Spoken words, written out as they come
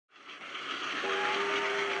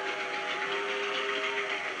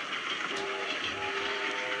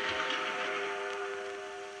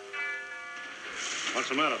What's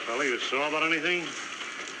the matter, fella? You sore about anything?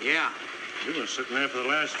 Yeah. You've been sitting there for the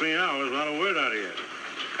last 3 hours without a word out of you.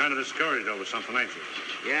 Kind of discouraged over something, ain't you?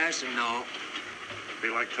 Yes and no.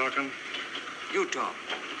 Feel like talking? You talk.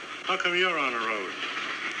 How come you're on the road?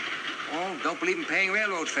 Oh, don't believe in paying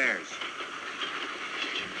railroad fares.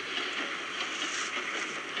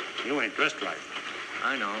 You ain't dressed right.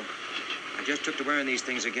 I know. I just took to wearing these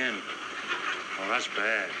things again. Oh, that's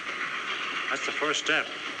bad. That's the first step.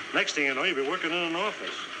 Next thing you know, you'll be working in an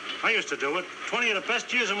office. I used to do it. 20 of the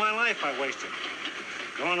best years of my life I wasted.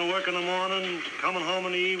 Going to work in the morning, coming home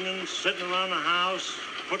in the evening, sitting around the house,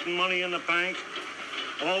 putting money in the bank,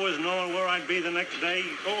 always knowing where I'd be the next day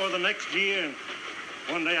or the next year. And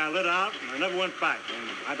one day I lit out and I never went back. And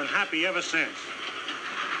I've been happy ever since.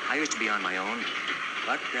 I used to be on my own,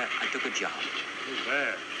 but I took a job. Too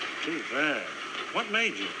bad. Too bad. What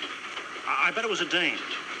made you? I bet it was a dame.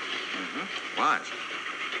 Mm-hmm. Was.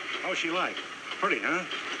 How was she like? Pretty, huh?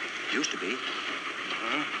 Used to be.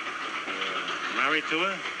 Uh-huh. Married to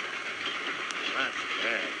her? That's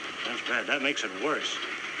bad. That's bad. That makes it worse.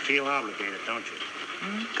 Feel obligated, don't you?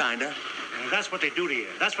 Kinda. And that's what they do to you.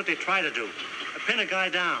 That's what they try to do. Pin a guy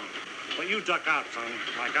down. But you duck out, son,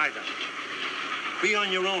 like I done. Be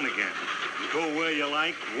on your own again. Go where you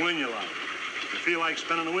like, when you like. You feel like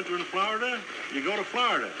spending the winter in Florida? You go to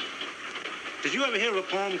Florida. Did you ever hear a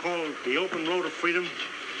poem called The Open Road of Freedom?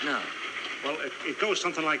 No. Well, it goes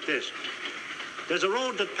something like this. There's a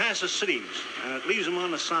road that passes cities, and it leaves them on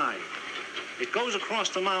the side. It goes across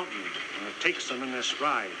the mountain, and it takes them in their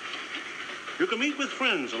stride. You can meet with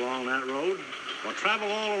friends along that road, or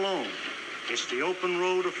travel all alone. It's the open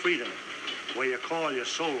road of freedom, where you call your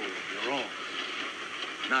soul your own.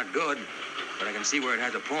 Not good, but I can see where it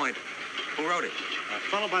has a point. Who wrote it? A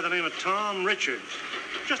fellow by the name of Tom Richards.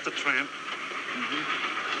 Just a tramp.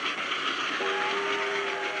 Mm-hmm.